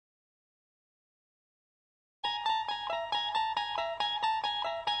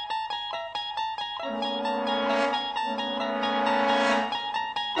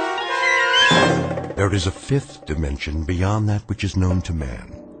There is a fifth dimension beyond that which is known to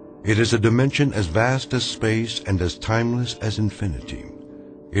man. It is a dimension as vast as space and as timeless as infinity.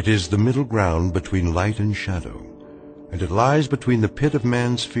 It is the middle ground between light and shadow, and it lies between the pit of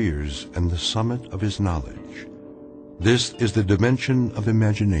man's fears and the summit of his knowledge. This is the dimension of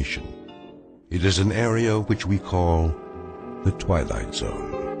imagination. It is an area which we call the Twilight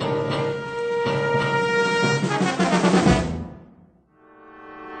Zone.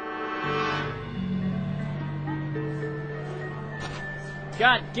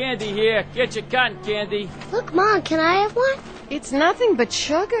 Cotton candy here. Get your cotton candy. Look, Mom, can I have one? It's nothing but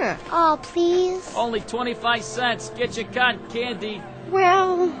sugar. Oh, please. Only 25 cents. Get your cotton candy.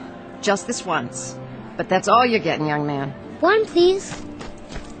 Well, just this once. But that's all you're getting, young man. One, please.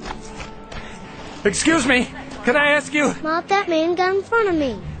 Excuse me, can I ask you? Mom, that man got in front of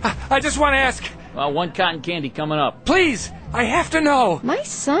me. I just want to ask. One cotton candy coming up. Please, I have to know. My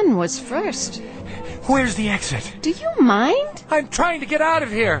son was first. Where's the exit? Do you mind? I'm trying to get out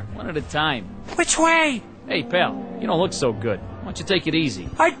of here. One at a time. Which way? Hey, pal, you don't look so good. Why don't you take it easy?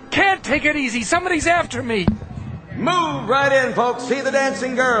 I can't take it easy. Somebody's after me. Move right in, folks. See the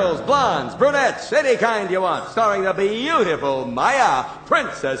dancing girls, blondes, brunettes, any kind you want. Starring the beautiful Maya,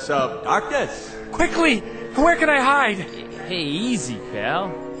 Princess of Darkness. Quickly, where can I hide? Hey, easy,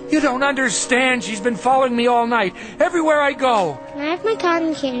 pal. You don't understand. She's been following me all night, everywhere I go. Can I have my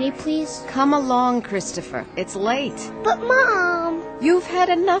cotton candy, please? Come along, Christopher. It's late. But, Mom... You've had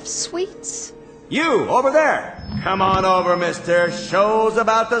enough sweets. You, over there. Come on over, mister. Show's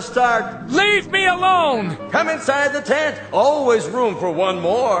about to start. Leave me alone! Come inside the tent. Always room for one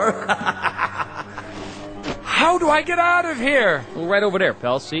more. How do I get out of here? Well, right over there,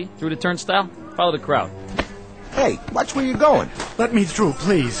 pal. See? Through the turnstile. Follow the crowd. Hey, watch where you're going. Let me through,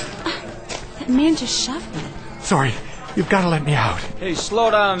 please. That man just shoved me. Sorry, you've got to let me out. Hey,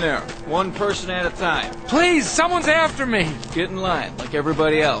 slow down there. One person at a time. Please, someone's after me. Get in line, like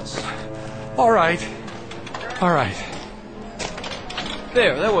everybody else. All right. All right.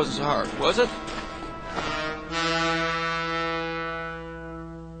 There, that wasn't so hard, was it?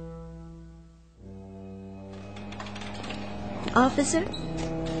 Officer,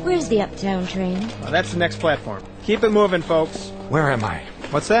 where's the uptown train? That's the next platform. Keep it moving, folks. Where am I?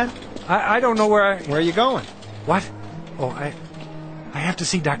 What's that? I don't know where I... Where are you going? What? Oh, I have to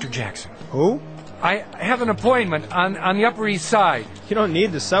see Dr. Jackson. Who? I have an appointment on the Upper East Side. You don't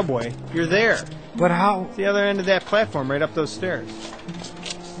need the subway. You're there. But how? It's the other end of that platform, right up those stairs.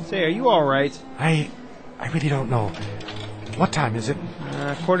 Say, are you all right? I really don't know. What time is it?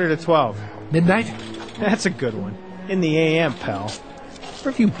 11:45. Midnight? That's a good one. In the AM, pal.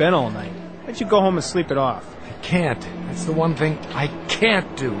 Where have you been all night? Why don't you go home and sleep it off? I can't. That's the one thing I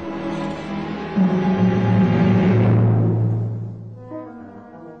can't do.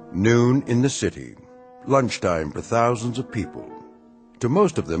 Noon in the city. Lunchtime for thousands of people. To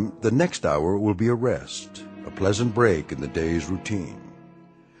most of them, the next hour will be a rest, a pleasant break in the day's routine.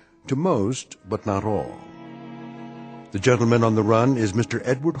 To most, but not all. The gentleman on the run is Mr.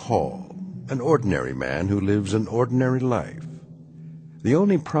 Edward Hall, an ordinary man who lives an ordinary life. The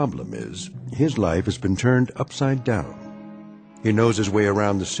only problem is, his life has been turned upside down. He knows his way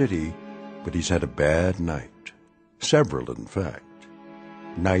around the city, but he's had a bad night. Several, in fact.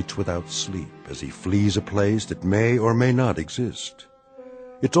 Nights without sleep as he flees a place that may or may not exist.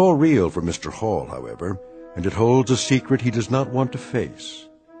 It's all real for Mr. Hall, however, and it holds a secret he does not want to face.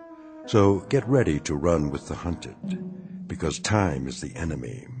 So get ready to run with the hunted, because time is the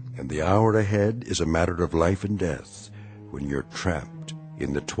enemy, and the hour ahead is a matter of life and death when you're trapped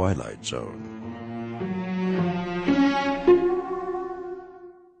in the Twilight Zone.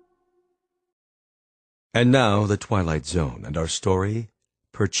 And now, The Twilight Zone and our story,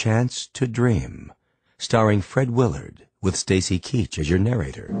 Perchance to Dream, starring Fred Willard, with Stacy Keach as your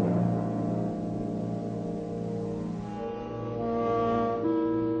narrator.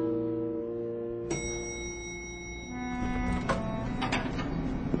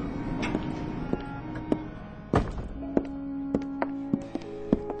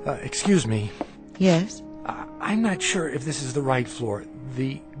 Excuse me. Yes? I'm not sure if this is the right floor.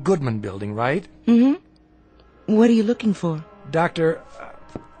 The Goodman building, right? Mm-hmm. What are you looking for? Doctor,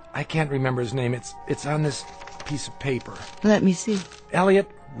 I can't remember his name. It's on this piece of paper. Let me see. Elliot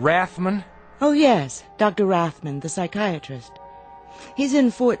Rathman? Oh, yes. Dr. Rathman, the psychiatrist. He's in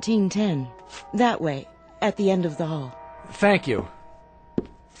 1410. That way, at the end of the hall. Thank you.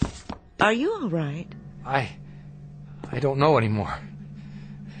 Are you all right? I don't know anymore.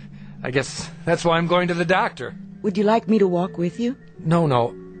 I guess that's why I'm going to the doctor. Would you like me to walk with you?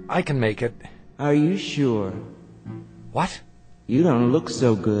 No, I can make it. Are you sure? What? You don't look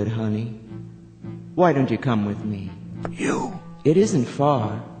so good, honey. Why don't you come with me? You? It isn't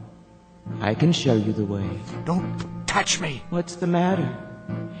far. I can show you the way. Don't touch me. What's the matter?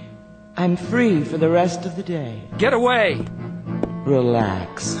 I'm free for the rest of the day. Get away!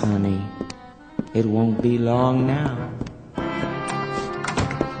 Relax, honey. It won't be long now.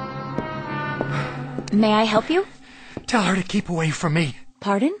 May I help you? Tell her to keep away from me.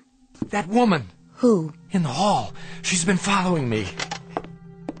 Pardon? That woman. Who? In the hall. She's been following me.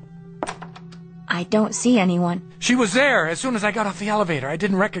 I don't see anyone. She was there as soon as I got off the elevator. I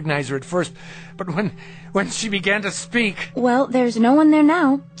didn't recognize her at first, but when she began to speak... Well, there's no one there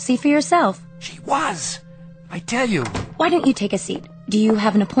now. See for yourself. She was. I tell you. Why don't you take a seat? Do you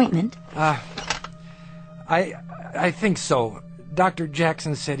have an appointment? I think so. Dr.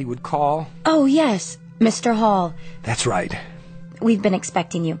 Jackson said he would call. Oh, yes. Mr. Hall. That's right. We've been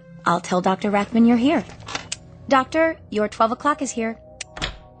expecting you. I'll tell Dr. Rathman you're here. Doctor, your 12 o'clock is here.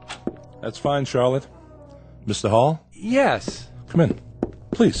 That's fine, Charlotte. Mr. Hall? Yes. Come in.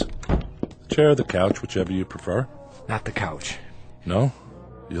 Please. The chair or the couch, whichever you prefer. Not the couch. No?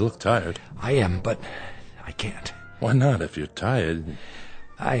 You look tired. I am, but I can't. Why not? If you're tired...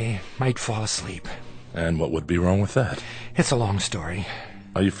 I might fall asleep. And what would be wrong with that? It's a long story.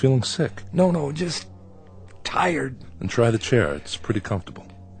 Are you feeling sick? No, just tired. Then try the chair. It's pretty comfortable.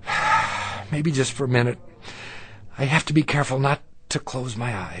 Maybe just for a minute. I have to be careful not to close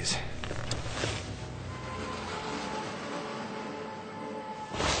my eyes.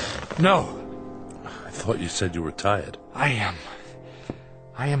 No. I thought you said you were tired. I am.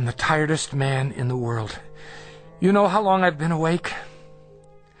 I am the tiredest man in the world. You know how long I've been awake?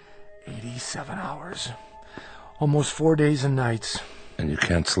 87 hours. Almost 4 days and nights. And you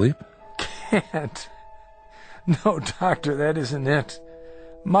can't sleep? Can't. No, doctor, that isn't it.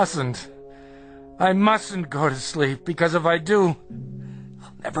 Mustn't. I mustn't go to sleep, because if I do,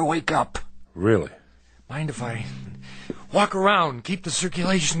 I'll never wake up. Really? Mind if I walk around, keep the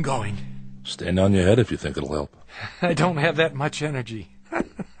circulation going? Stand on your head if you think it'll help. I don't have that much energy.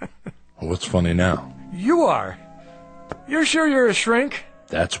 What's funny now? You are. You're sure you're a shrink?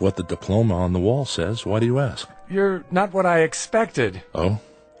 That's what the diploma on the wall says. Why do you ask? You're not what I expected. Oh?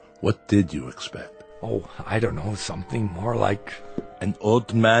 What did you expect? Oh, I don't know, something more like... An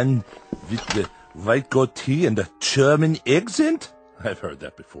old man with the white goatee and a German accent? I've heard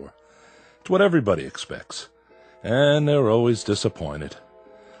that before. It's what everybody expects. And they're always disappointed.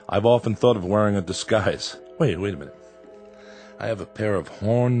 I've often thought of wearing a disguise. Wait a minute. I have a pair of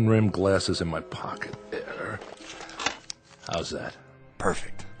horn-rimmed glasses in my pocket there. How's that?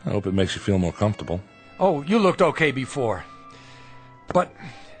 Perfect. I hope it makes you feel more comfortable. Oh, you looked okay before. But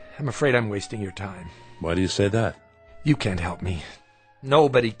I'm afraid I'm wasting your time. Why do you say that? You can't help me.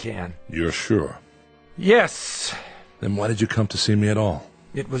 Nobody can. You're sure? Yes. Then why did you come to see me at all?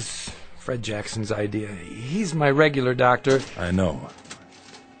 It was Fred Jackson's idea. He's my regular doctor. I know.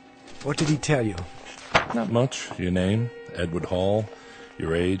 What did he tell you? Not much. Your name, Edward Hall.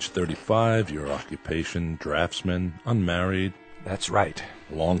 Your age, 35. Your occupation, draftsman. Unmarried. That's right.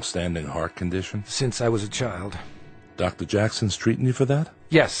 Long-standing heart condition. Since I was a child. Dr. Jackson's treating you for that?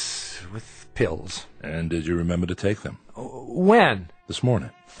 Yes, with pills. And did you remember to take them? When? This morning.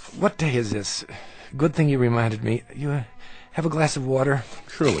 What day is this? Good thing you reminded me. You have a glass of water?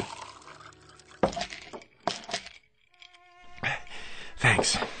 Surely.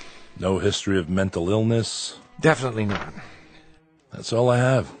 Thanks. No history of mental illness? Definitely not. That's all I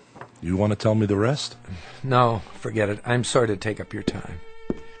have. You want to tell me the rest? No, forget it. I'm sorry to take up your time.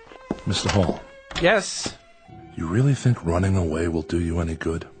 Mr. Hall. Yes? You really think running away will do you any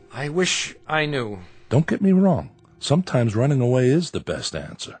good? I wish I knew. Don't get me wrong. Sometimes running away is the best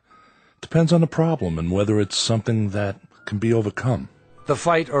answer. Depends on the problem and whether it's something that can be overcome. The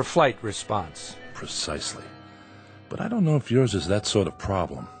fight or flight response. Precisely. But I don't know if yours is that sort of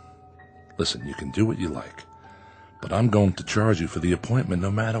problem. Listen, you can do what you like. But I'm going to charge you for the appointment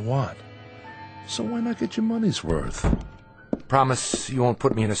no matter what. So why not get your money's worth? Promise you won't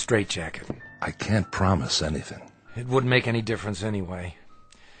put me in a straitjacket. I can't promise anything. It wouldn't make any difference anyway.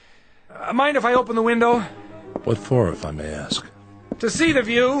 Mind if I open the window? What for, if I may ask? To see the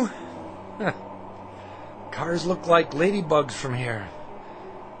view. Cars look like ladybugs from here.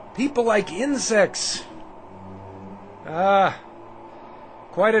 People like insects.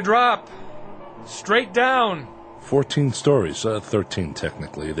 Quite a drop. Straight down. 14 stories, 13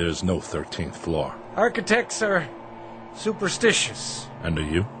 technically. There's no 13th floor. Architects are superstitious. And are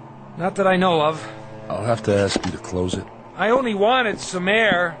you? Not that I know of. I'll have to ask you to close it. I only wanted some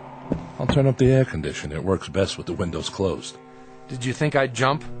air. I'll turn up the air conditioner. It works best with the windows closed. Did you think I'd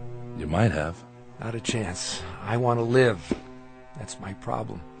jump? You might have. Not a chance. I want to live. That's my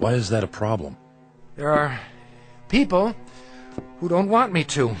problem. Why is that a problem? There are people who don't want me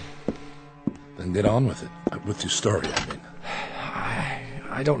to. Then get on with it. With your story, I mean.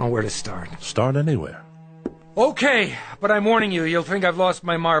 I don't know where to start. Start anywhere. Okay, but I'm warning you, you'll think I've lost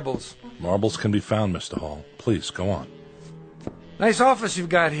my marbles. Marbles can be found, Mr. Hall. Please, go on. Nice office you've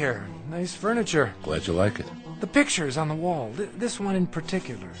got here. Nice furniture. Glad you like it. The pictures on the wall. This one in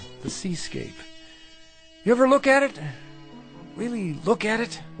particular. The seascape. You ever look at it? Really look at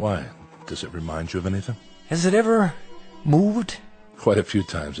it? Why? Does it remind you of anything? Has it ever moved? Quite a few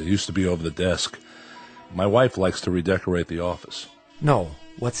times. It used to be over the desk. My wife likes to redecorate the office. No,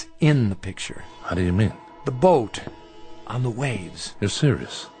 what's in the picture. How do you mean? The boat on the waves. You're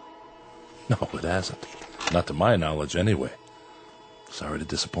serious? No, it hasn't. Not to my knowledge, anyway. Sorry to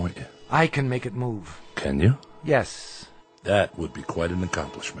disappoint you. I can make it move. Can you? Yes. That would be quite an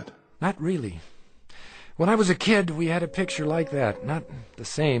accomplishment. Not really. When I was a kid, we had a picture like that. Not the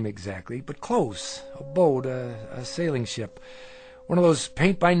same exactly, but close. A boat, a sailing ship. One of those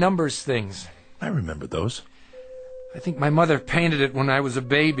paint-by-numbers things. I remember those. I think my mother painted it when I was a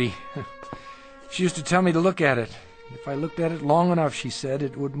baby. She used to tell me to look at it. If I looked at it long enough, she said,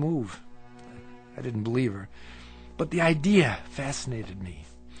 it would move. I didn't believe her. But the idea fascinated me.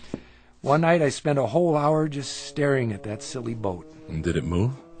 One night I spent a whole hour just staring at that silly boat. And did it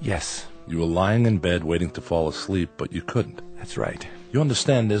move? Yes. You were lying in bed waiting to fall asleep, but you couldn't. That's right. You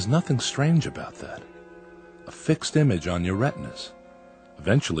understand, there's nothing strange about that. A fixed image on your retinas.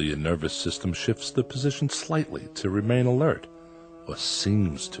 Eventually, your nervous system shifts the position slightly to remain alert, or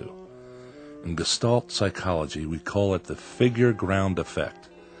seems to. In Gestalt psychology, we call it the figure ground effect.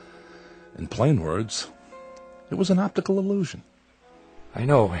 In plain words, it was an optical illusion. I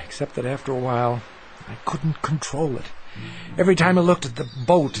know, except that after a while, I couldn't control it. Every time I looked at the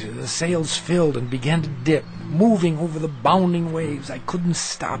boat, the sails filled and began to dip, moving over the bounding waves. I couldn't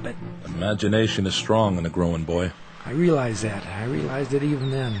stop it. Imagination is strong in a growing boy. I realized that. I realized it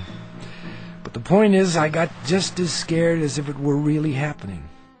even then. But the point is, I got just as scared as if it were really happening.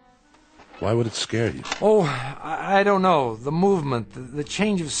 Why would it scare you? Oh, I don't know. The movement, the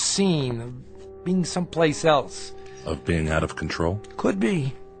change of scene, of being someplace else. Of being out of control? Could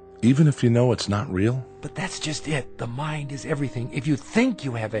be. Even if you know it's not real? But that's just it. The mind is everything. If you think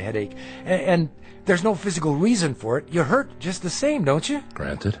you have a headache, and there's no physical reason for it, you hurt just the same, don't you?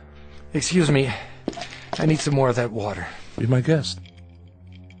 Granted. Excuse me. I need some more of that water. Be my guest.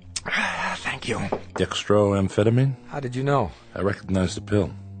 Thank you. Dextroamphetamine? How did you know? I recognized the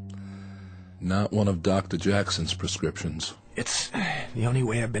pill. Not one of Dr. Jackson's prescriptions. It's the only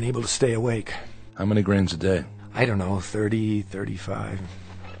way I've been able to stay awake. How many grains a day? I don't know, 30, 35.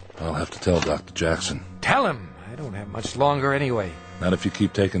 I'll have to tell Dr. Jackson. Tell him! I don't have much longer anyway. Not if you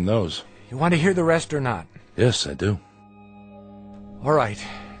keep taking those. You want to hear the rest or not? Yes, I do. All right.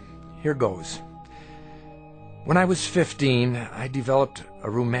 Here goes. When I was 15, I developed a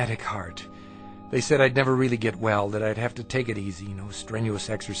rheumatic heart. They said I'd never really get well, that I'd have to take it easy. No strenuous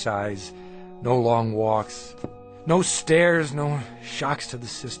exercise, no long walks, no stairs, no shocks to the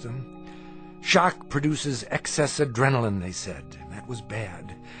system. Shock produces excess adrenaline, they said. That was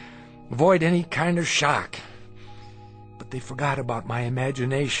bad. Avoid any kind of shock. But they forgot about my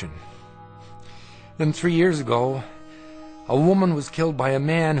imagination. Then 3 years ago, a woman was killed by a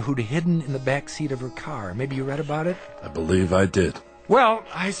man who'd hidden in the back seat of her car. Maybe you read about it? I believe I did. Well,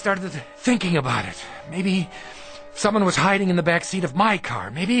 I started thinking about it. Maybe someone was hiding in the back seat of my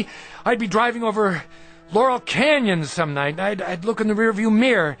car. Maybe I'd be driving over Laurel Canyon some night. I'd look in the rearview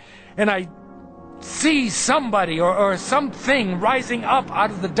mirror, and I'd see somebody or something rising up out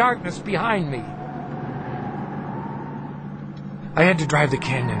of the darkness behind me. I had to drive the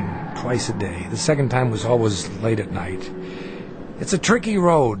canyon twice a day. The second time was always late at night. It's a tricky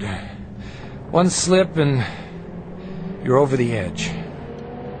road. One slip and you're over the edge.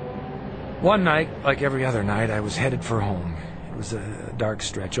 One night, like every other night, I was headed for home. It was a dark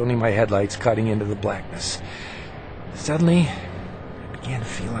stretch, only my headlights cutting into the blackness. Suddenly, I began to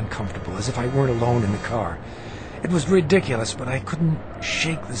feel uncomfortable, as if I weren't alone in the car. It was ridiculous, but I couldn't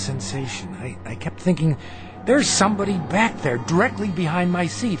shake the sensation. I kept thinking, there's somebody back there, directly behind my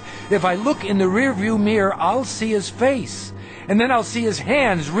seat. If I look in the rearview mirror, I'll see his face, and then I'll see his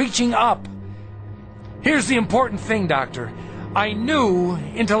hands reaching up. Here's the important thing, Doctor. I knew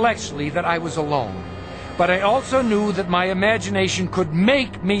intellectually that I was alone, but I also knew that my imagination could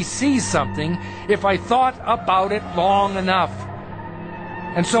make me see something if I thought about it long enough.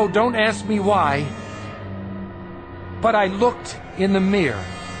 And so don't ask me why, but I looked in the mirror.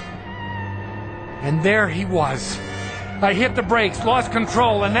 And there he was. I hit the brakes, lost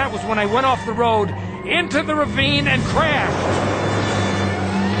control, and that was when I went off the road into the ravine and crashed.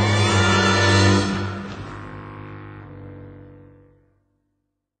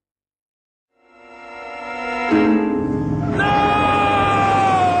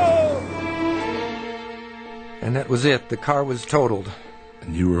 And that was it. The car was totaled.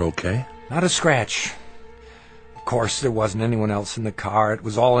 And you were okay? Not a scratch. Of course, there wasn't anyone else in the car. It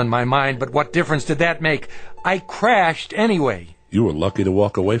was all in my mind, but what difference did that make? I crashed anyway. You were lucky to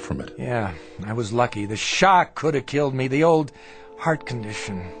walk away from it. Yeah, I was lucky. The shock could have killed me. The old heart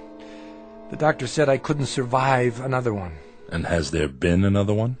condition. The doctor said I couldn't survive another one. And has there been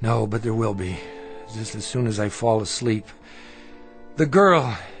another one? No, but there will be. Just as soon as I fall asleep. The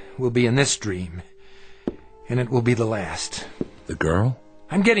girl will be in this dream. And it will be the last. The girl?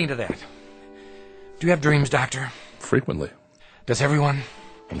 I'm getting to that. Do you have dreams, Doctor? Frequently. Does everyone?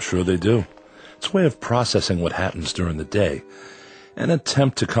 I'm sure they do. It's a way of processing what happens during the day. An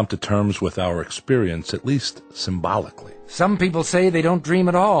attempt to come to terms with our experience, at least symbolically. Some people say they don't dream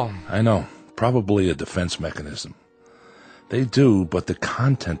at all. I know. Probably a defense mechanism. They do, but the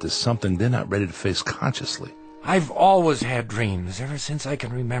content is something they're not ready to face consciously. I've always had dreams, ever since I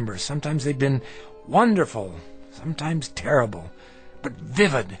can remember. Sometimes they've been wonderful, sometimes terrible, but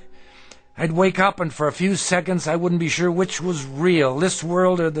vivid. I'd wake up and for a few seconds I wouldn't be sure which was real, this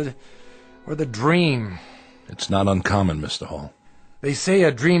world or the dream. It's not uncommon, Mr. Hall. They say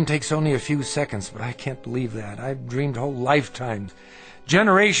a dream takes only a few seconds, but I can't believe that. I've dreamed whole lifetimes.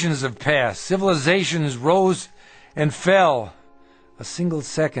 Generations have passed. Civilizations rose and fell. A single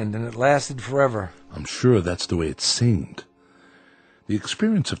second, and it lasted forever. I'm sure that's the way it seemed. The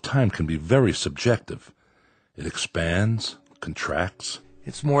experience of time can be very subjective. It expands, contracts.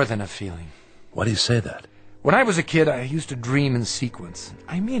 It's more than a feeling. Why do you say that? When I was a kid, I used to dream in sequence.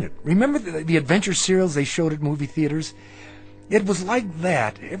 I mean it. Remember the adventure serials they showed at movie theaters? It was like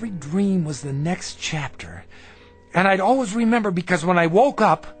that. Every dream was the next chapter. And I'd always remember because when I woke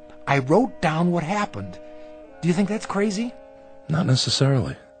up, I wrote down what happened. Do you think that's crazy? Not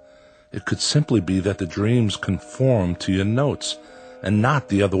necessarily. It could simply be that the dreams conform to your notes and not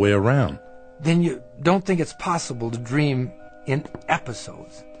the other way around. Then you don't think it's possible to dream in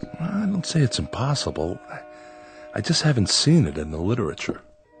episodes? I don't say it's impossible. I just haven't seen it in the literature.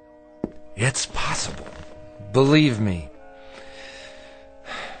 It's possible. Believe me.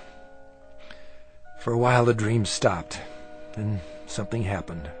 For a while the dream stopped. Then something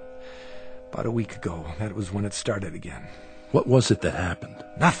happened. About a week ago, that was when it started again. What was it that happened?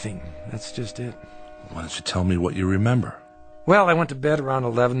 Nothing. That's just it. Why don't you tell me what you remember? Well, I went to bed around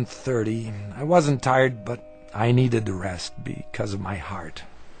 11:30. I wasn't tired, but I needed the rest because of my heart.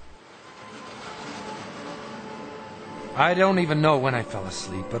 I don't even know when I fell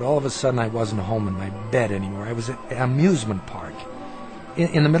asleep, but all of a sudden I wasn't home in my bed anymore. I was at an amusement park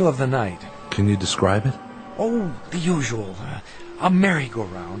in the middle of the night. Can you describe it? Oh, the usual. A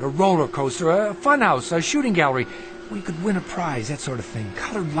merry-go-round, a roller coaster, a funhouse, a shooting gallery. We could win a prize, that sort of thing.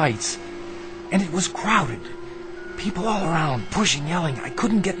 Colored lights. And it was crowded. People all around, pushing, yelling. I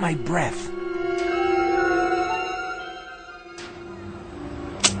couldn't get my breath.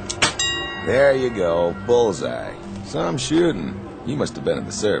 There you go, bullseye. Some shooting. You must have been in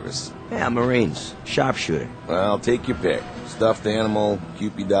the service. Yeah, Marines. Sharpshooter. Well, take your pick. Stuffed animal,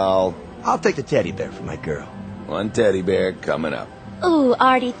 Cupid doll. I'll take the teddy bear for my girl. One teddy bear coming up. Ooh,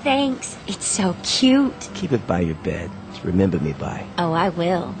 Artie, thanks. It's so cute. Keep it by your bed. Just remember me by. Oh, I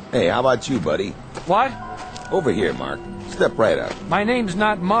will. Hey, how about you, buddy? What? Over here, Mark. Step right up. My name's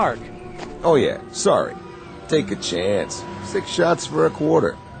not Mark. Oh, yeah. Sorry. Take a chance. 6 shots for a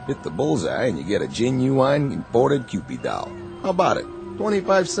quarter. Hit the bullseye and you get a genuine imported Cupid doll. How about it?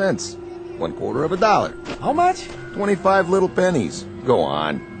 25 cents. 1/4 of a dollar. How much? 25 little pennies. Go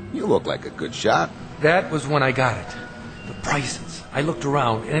on. You look like a good shot. That was when I got it. The prices. I looked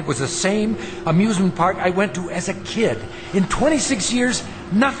around, and it was the same amusement park I went to as a kid. In 26 years,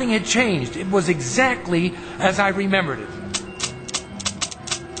 nothing had changed. It was exactly as I remembered it.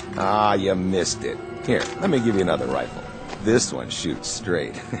 Ah, you missed it. Here, let me give you another rifle. This one shoots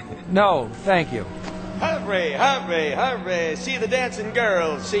straight. No, thank you. Hurry, hurry, hurry. See the dancing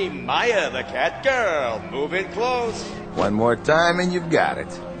girls. See Maya, the cat girl. Move in close. One more time and you've got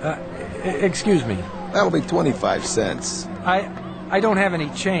it. Excuse me. That'll be 25 cents. I don't have any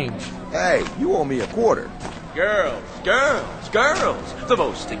change. Hey, you owe me a quarter. Girls, girls, girls. The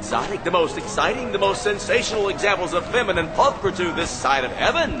most exotic, the most exciting, the most sensational examples of feminine pulchritude this side of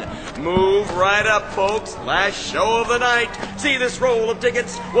heaven. Move right up, folks. Last show of the night. See this roll of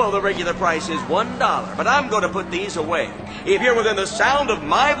tickets? Well, the regular price is $1, but I'm going to put these away. If you're within the sound of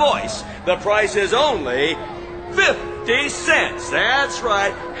my voice, the price is only 50 cents. That's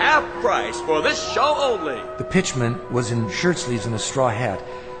right. Half price for this show only. The pitchman was in shirt sleeves and a straw hat.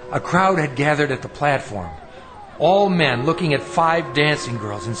 A crowd had gathered at the platform. All men looking at 5 dancing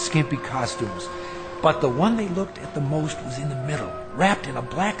girls in skimpy costumes. But the one they looked at the most was in the middle, wrapped in a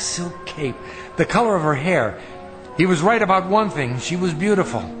black silk cape, the color of her hair. He was right about one thing. She was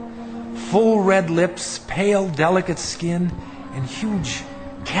beautiful. Full red lips, pale, delicate skin, and huge,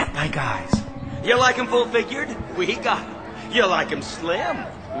 cat-like eyes. You like 'em full-figured? We got 'em. You like 'em slim?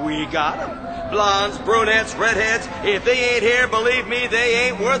 We got 'em. Blondes, brunettes, redheads, if they ain't here, believe me, they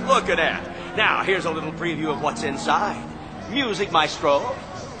ain't worth looking at. Now, here's a little preview of what's inside. Music maestro,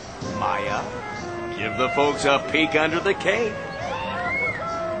 Maya, give the folks a peek under the cape.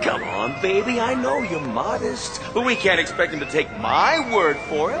 Come on, baby, I know you're modest, but we can't expect him to take my word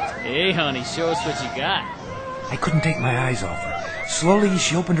for it. Hey, honey, show us what you got. I couldn't take my eyes off her. Slowly,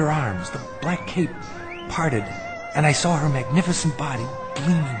 she opened her arms. The black cape parted, and I saw her magnificent body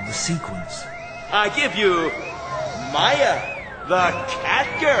gleaming with sequins. I give you Maya, the cat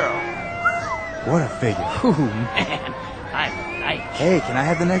girl. What a figure. Ooh, man, I like. Hey, can I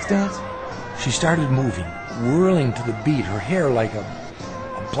have the next dance? She started moving, whirling to the beat, her hair like a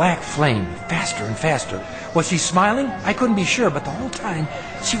black flame, faster and faster. Was she smiling? I couldn't be sure, but the whole time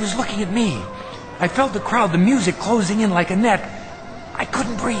she was looking at me. I felt the crowd, the music closing in like a net. I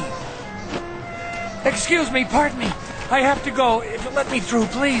couldn't breathe. Excuse me, pardon me. I have to go. If you'll let me through,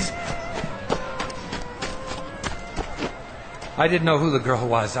 please. I didn't know who the girl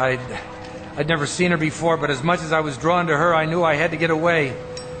was. I'd never seen her before, but as much as I was drawn to her, I knew I had to get away.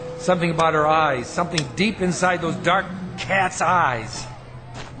 Something about her eyes, something deep inside those dark cat's eyes.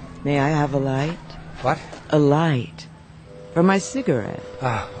 May I have a light? What? A light. For my cigarette.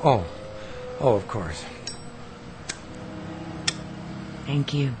 Oh, of course.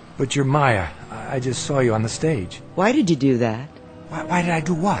 Thank you. But you're Maya. I just saw you on the stage. Why did you do that? Why did I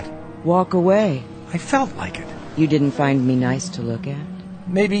do what? Walk away. I felt like it. You didn't find me nice to look at?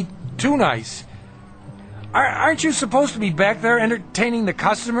 Maybe too nice. Aren't you supposed to be back there entertaining the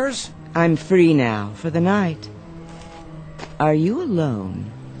customers? I'm free now for the night. Are you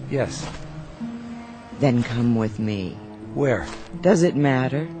alone? Yes. Then come with me. Where? Does it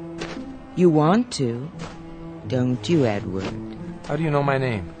matter? You want to, don't you, Edward? How do you know my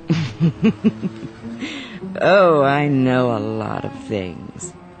name? Oh, I know a lot of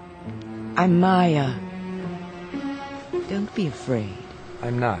things. I'm Maya. Don't be afraid.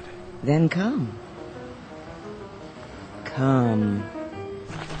 I'm not. Then come. Come.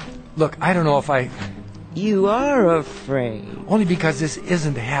 Look, I don't know if I... You are afraid. Only because this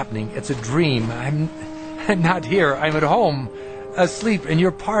isn't happening. It's a dream. I'm not here. I'm at home, asleep, and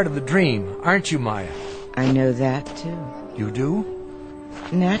you're part of the dream. Aren't you, Maya? I know that, too. You do?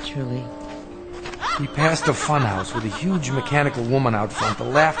 Naturally. We passed a funhouse with a huge mechanical woman out front. The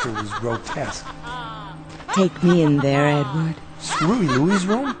laughter was grotesque. Take me in there, Edward. Screwy Louie's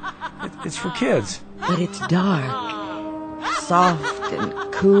room? It's for kids. But it's dark. Soft and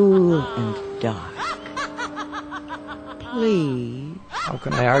cool and dark. Please. How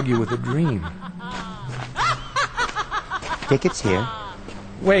can I argue with a dream? Tickets here.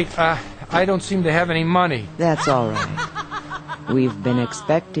 Wait, I don't seem to have any money. That's all right. We've been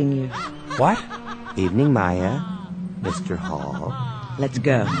expecting you. What? Evening, Maya. Mr. Hall. Let's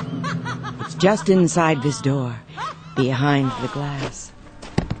go. It's just inside this door, behind the glass.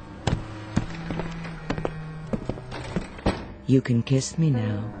 You can kiss me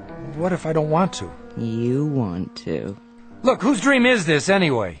now. What if I don't want to? You want to. Look, whose dream is this,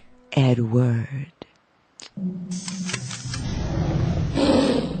 anyway? Edward.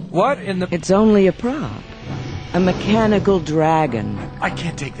 What in the... It's only a prop. A mechanical dragon. I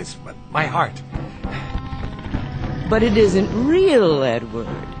can't take this, but my heart. But it isn't real, Edward.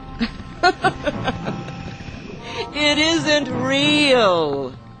 It isn't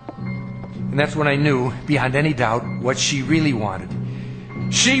real. And that's when I knew, beyond any doubt, what she really wanted.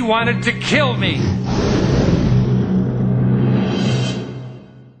 She wanted to kill me!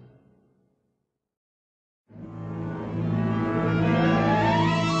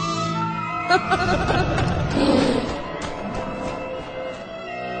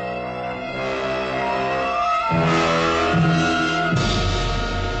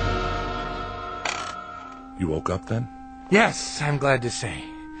 You woke up then? Yes, I'm glad to say.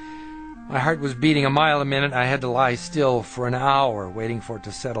 My heart was beating a mile a minute. I had to lie still for an hour, waiting for it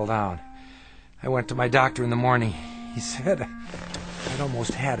to settle down. I went to my doctor in the morning. He said I'd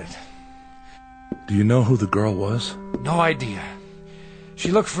almost had it. Do you know who the girl was? No idea.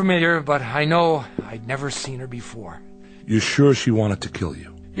 She looked familiar, but I know I'd never seen her before. You're sure she wanted to kill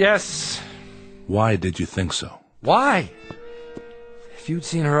you? Yes. Why did you think so? Why? If you'd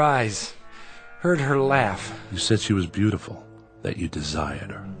seen her eyes, heard her laugh. You said she was beautiful, that you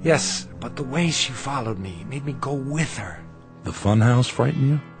desired her. Yes, but the way she followed me made me go with her. The funhouse frightened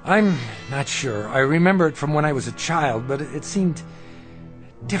you? I'm not sure. I remember it from when I was a child, but it seemed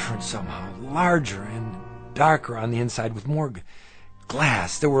different somehow, larger and darker on the inside with more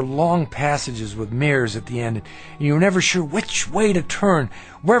glass. There were long passages with mirrors at the end, and you were never sure which way to turn.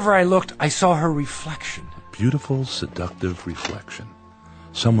 Wherever I looked, I saw her reflection. A beautiful, seductive reflection.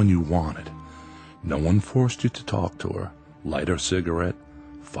 Someone you wanted. No one forced you to talk to her, light her cigarette,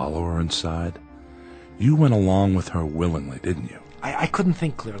 follow her inside. You went along with her willingly, didn't you? I couldn't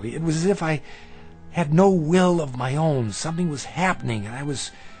think clearly. It was as if I had no will of my own. Something was happening, and I was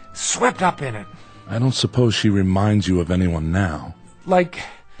swept up in it. I don't suppose she reminds you of anyone now. Like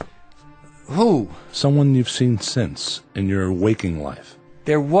who? Someone you've seen since, in your waking life.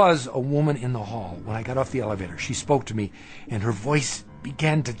 There was a woman in the hall. When I got off the elevator, she spoke to me, and her voice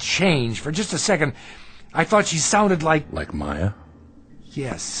began to change. For just a second, I thought she sounded like... Like Maya?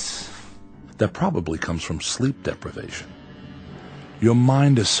 Yes. That probably comes from sleep deprivation. Your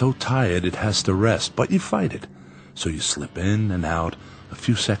mind is so tired it has to rest, but you fight it. So you slip in and out a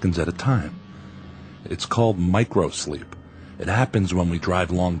few seconds at a time. It's called micro-sleep. It happens when we drive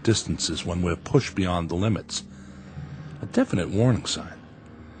long distances, when we're pushed beyond the limits. A definite warning sign.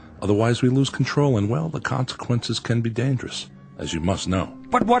 Otherwise we lose control, and, well, the consequences can be dangerous, as you must know.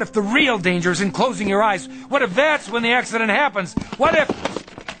 But what if the real danger is in closing your eyes? What if that's when the accident happens? What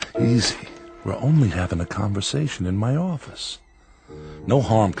if... Easy. We're only having a conversation in my office. No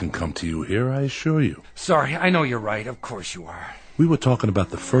harm can come to you here, I assure you. Sorry, I know you're right. Of course you are. We were talking about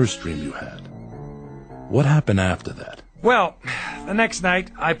the first dream you had. What happened after that? Well, the next night,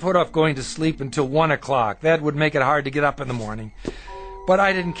 I put off going to sleep until 1 o'clock. That would make it hard to get up in the morning. But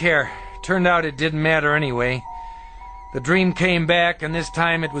I didn't care. Turned out it didn't matter anyway. The dream came back, and this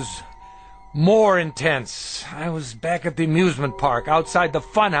time it was more intense. I was back at the amusement park, outside the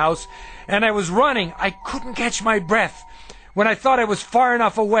fun house, and I was running. I couldn't catch my breath. When I thought I was far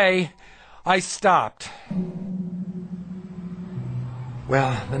enough away, I stopped.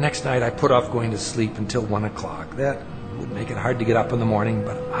 Well, the next night I put off going to sleep until 1 o'clock. That would make it hard to get up in the morning,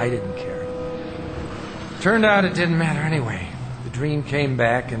 but I didn't care. Turned out it didn't matter anyway. The dream came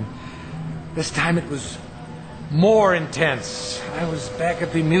back, and this time it was more intense. I was back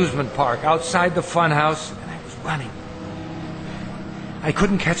at the amusement park, outside the fun house, and I was running. I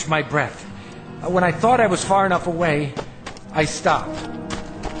couldn't catch my breath. When I thought I was far enough away, I stopped.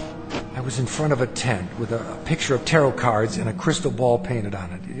 I was in front of a tent with a picture of tarot cards and a crystal ball painted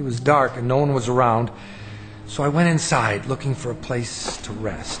on it. It was dark and no one was around, so I went inside looking for a place to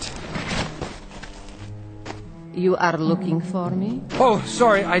rest. You are looking for me? Oh,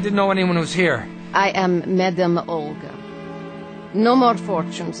 sorry, I didn't know anyone was here. I am Madame Olga. No more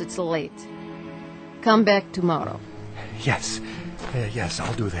fortunes, it's late. Come back tomorrow. Yes, yes,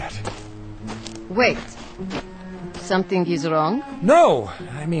 I'll do that. Wait. Something is wrong? No,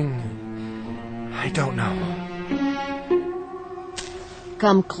 I mean, I don't know.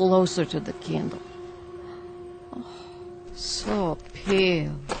 Come closer to the candle. Oh, so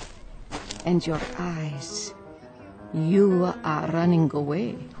pale. And your eyes. You are running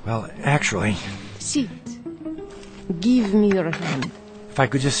away. Well, actually... Sit. Give me your hand. If I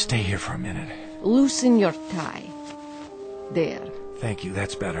could just stay here for a minute. Loosen your tie. There. Thank you,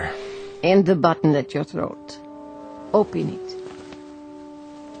 that's better. And the button at your throat. Open it.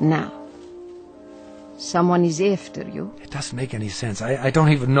 Now. Someone is after you. It doesn't make any sense. I don't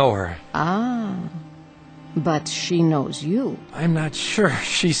even know her. Ah. But she knows you. I'm not sure.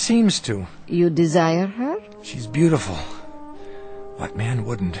 She seems to. You desire her? She's beautiful. What man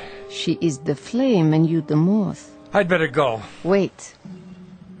wouldn't? She is the flame and you the moth. I'd better go. Wait.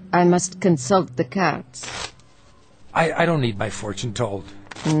 I must consult the cards. I don't need my fortune told.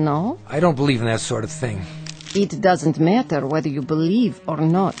 No? I don't believe in that sort of thing. It doesn't matter whether you believe or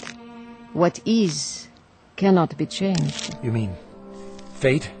not. What is cannot be changed. You mean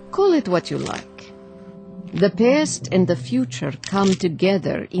fate? Call it what you like. The past and the future come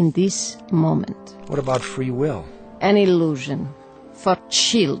together in this moment. What about free will? An illusion for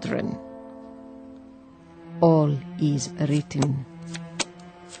children. All is written.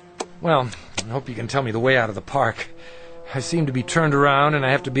 Well, I hope you can tell me the way out of the park. I seem to be turned around and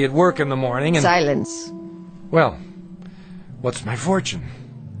I have to be at work in the morning and... Silence. Well, what's my fortune?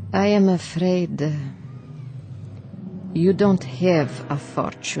 I am afraid you don't have a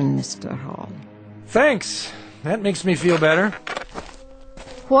fortune, Mr. Hall. Thanks. That makes me feel better.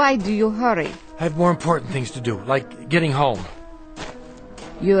 Why do you hurry? I have more important things to do, like getting home.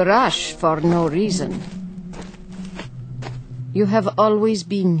 You rush for no reason. You have always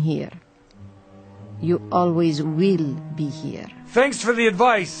been here. You always will be here. Thanks for the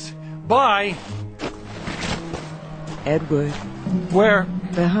advice. Bye. Edward. Where?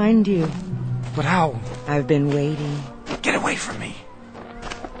 Behind you. But how? I've been waiting. Get away from me.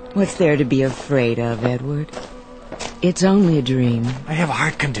 What's there to be afraid of, Edward? It's only a dream. I have a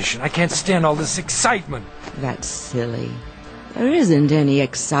heart condition. I can't stand all this excitement. That's silly. There isn't any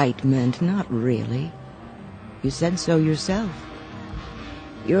excitement, not really. You said so yourself.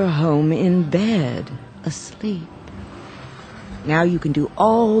 You're home in bed, asleep. Now you can do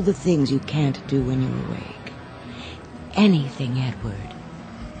all the things you can't do when you're awake. Anything, Edward.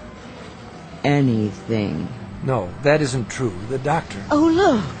 Anything. No, that isn't true. The doctor. Oh,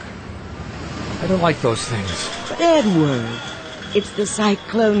 look. I don't like those things. But Edward, it's the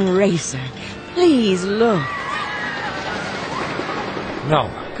Cyclone Racer. Please look. No.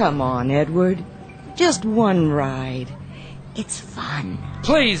 Come on, Edward. Just one ride. It's fun.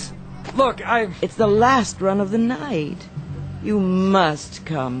 Please. Look, It's the last run of the night. You must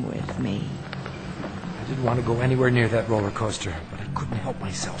come with me. I didn't want to go anywhere near that roller coaster, but I couldn't help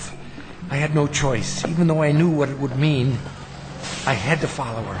myself. I had no choice, even though I knew what it would mean. I had to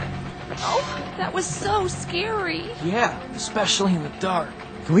follow her. Oh, that was so scary. Yeah, especially in the dark.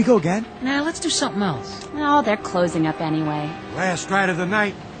 Can we go again? Nah, let's do something else. Oh, they're closing up anyway. Last ride of the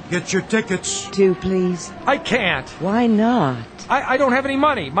night. Get your tickets. 2, please. I can't. Why not? I don't have any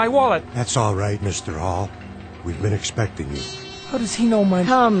money. My wallet. That's all right, Mr. Hall. We've been expecting you. How does he know my...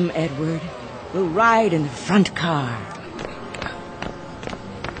 Come, Edward. We'll ride in the front car.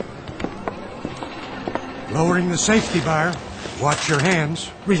 Lowering the safety bar. Watch your hands.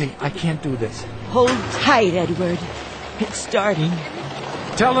 Really, I can't do this. Hold tight, Edward. It's starting.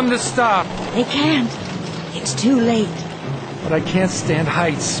 Tell them to stop. They can't. It's too late. But I can't stand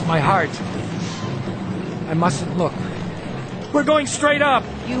heights. My heart. I mustn't look. We're going straight up.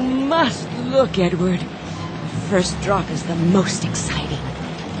 You must look, Edward. The first drop is the most exciting.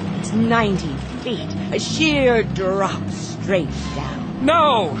 It's 90 feet. A sheer drop straight down.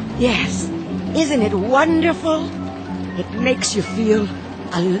 No! Yes. Isn't it wonderful? It makes you feel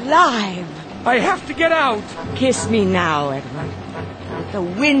alive. I have to get out. Kiss me now, Edward. With the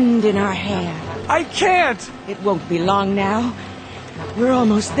wind in our hair. I can't. It won't be long now. We're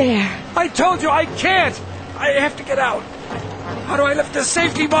almost there. I told you I can't. I have to get out. How do I lift the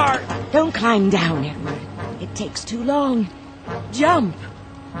safety bar? Don't climb down, Edward. It takes too long. Jump.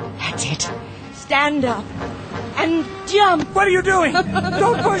 That's it. Stand up. And jump. What are you doing?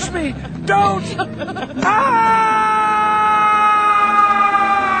 Don't push me. Don't. Ah!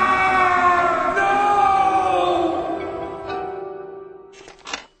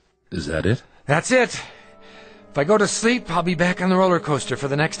 Is that it? That's it. If I go to sleep, I'll be back on the roller coaster for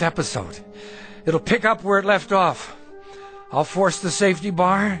the next episode. It'll pick up where it left off. I'll force the safety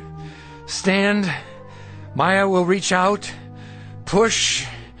bar, stand, Maya will reach out, push,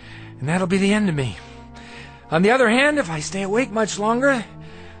 and that'll be the end of me. On the other hand, if I stay awake much longer,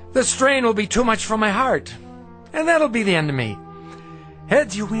 the strain will be too much for my heart, and that'll be the end of me.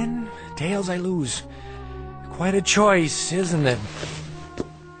 Heads you win, tails I lose. Quite a choice, isn't it?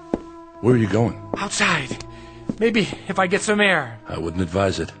 Where are you going? Outside. Maybe if I get some air. I wouldn't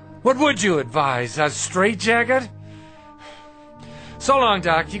advise it. What would you advise? A straitjacket? So long,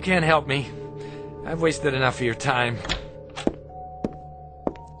 Doc. You can't help me. I've wasted enough of your time.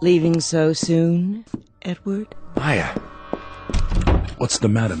 Leaving so soon, Edward? Maya. What's the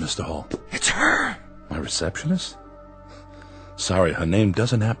matter, Mr. Hall? It's her. My receptionist? Sorry, her name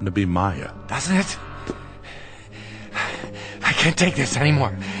doesn't happen to be Maya. Doesn't it? I can't take this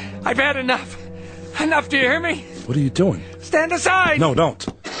anymore. I've had enough. Enough, do you hear me? What are you doing? Stand aside! No, don't.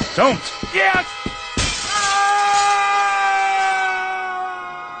 Don't! Yes!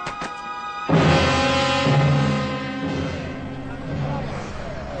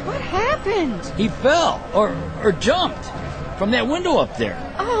 What happened? He fell, or jumped, from that window up there.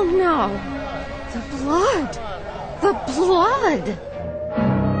 Oh, no. The blood. The blood.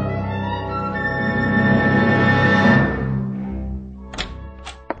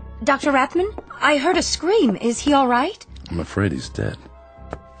 Dr. Rathman, I heard a scream. Is he all right? I'm afraid he's dead.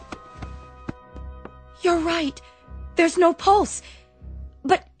 You're right. There's no pulse.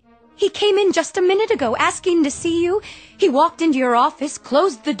 But he came in just a minute ago asking to see you. He walked into your office,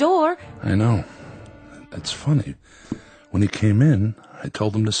 closed the door. I know. It's funny. When he came in, I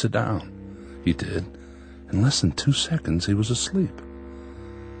told him to sit down. He did. In less than 2 seconds, he was asleep.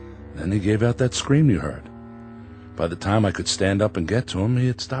 Then he gave out that scream you heard. By the time I could stand up and get to him, he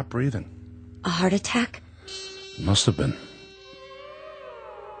had stopped breathing. A heart attack? Must have been.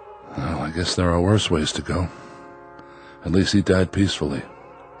 Well, I guess there are worse ways to go. At least he died peacefully.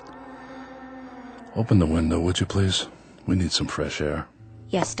 Open the window, would you please? We need some fresh air.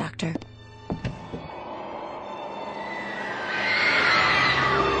 Yes, Doctor.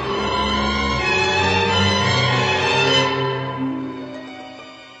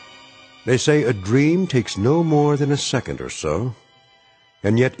 They say a dream takes no more than a second or so,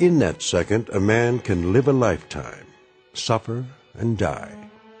 and yet in that second a man can live a lifetime, suffer and die.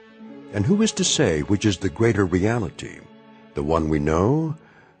 And who is to say which is the greater reality, the one we know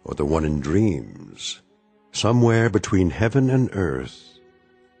or the one in dreams, somewhere between heaven and earth,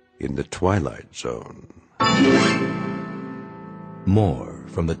 in the Twilight Zone? More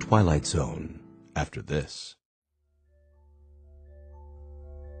from the Twilight Zone after this.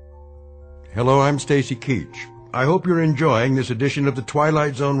 Hello, I'm Stacy Keach. I hope you're enjoying this edition of the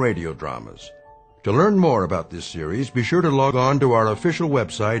Twilight Zone radio dramas. To learn more about this series, be sure to log on to our official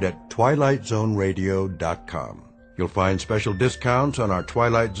website at twilightzoneradio.com. You'll find special discounts on our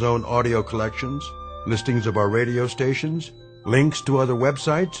Twilight Zone audio collections, listings of our radio stations, links to other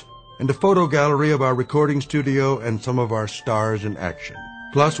websites, and a photo gallery of our recording studio and some of our stars in action,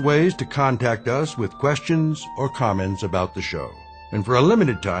 plus ways to contact us with questions or comments about the show. And for a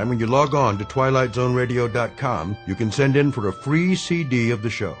limited time, when you log on to twilightzoneradio.com, you can send in for a free CD of the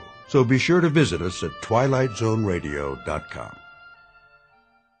show. So be sure to visit us at twilightzoneradio.com.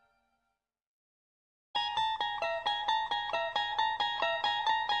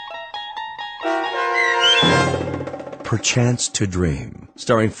 Perchance to Dream,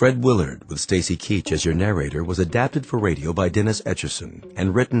 starring Fred Willard with Stacy Keach as your narrator, was adapted for radio by Dennis Etchison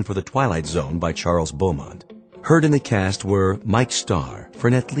and written for the Twilight Zone by Charles Beaumont. Heard in the cast were Mike Starr,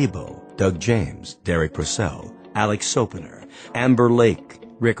 Fernette Lebo, Doug James, Derek Purcell, Alex Sopener, Amber Lake,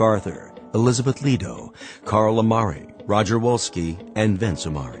 Rick Arthur, Elizabeth Lido, Carl Amari, Roger Wolski, and Vince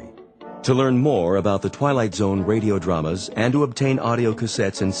Amari. To learn more about the Twilight Zone radio dramas and to obtain audio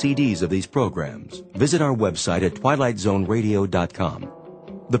cassettes and CDs of these programs, visit our website at twilightzoneradio.com.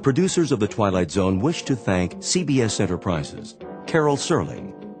 The producers of the Twilight Zone wish to thank CBS Enterprises, Carol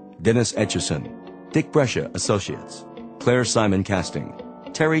Serling, Dennis Etchison, Dick Brescia Associates, Claire Simon Casting,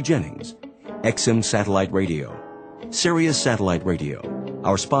 Terry Jennings, XM Satellite Radio, Sirius Satellite Radio,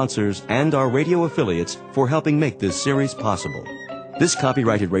 our sponsors, and our radio affiliates for helping make this series possible. This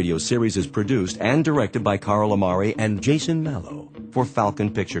copyrighted radio series is produced and directed by Carl Amari and Jason Mallow for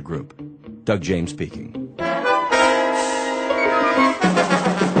Falcon Picture Group. Doug James speaking.